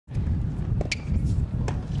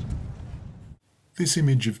This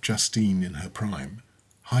image of Justine in her prime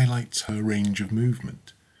highlights her range of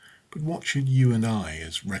movement, but what should you and I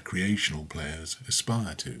as recreational players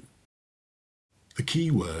aspire to? The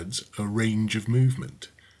key words are range of movement,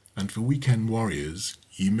 and for weekend warriors,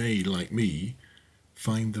 you may, like me,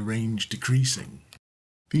 find the range decreasing.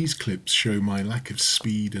 These clips show my lack of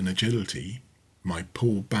speed and agility, my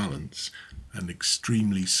poor balance, and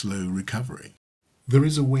extremely slow recovery. There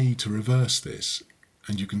is a way to reverse this,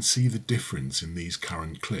 and you can see the difference in these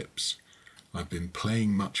current clips. I've been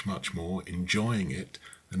playing much more, enjoying it,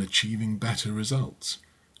 and achieving better results.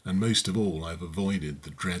 And most of all, I've avoided the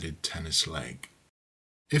dreaded tennis leg.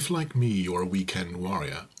 If, like me, you're a weekend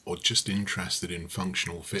warrior, or just interested in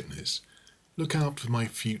functional fitness, look out for my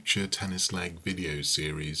future tennis leg video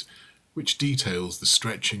series, which details the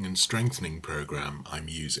stretching and strengthening program I'm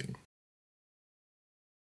using.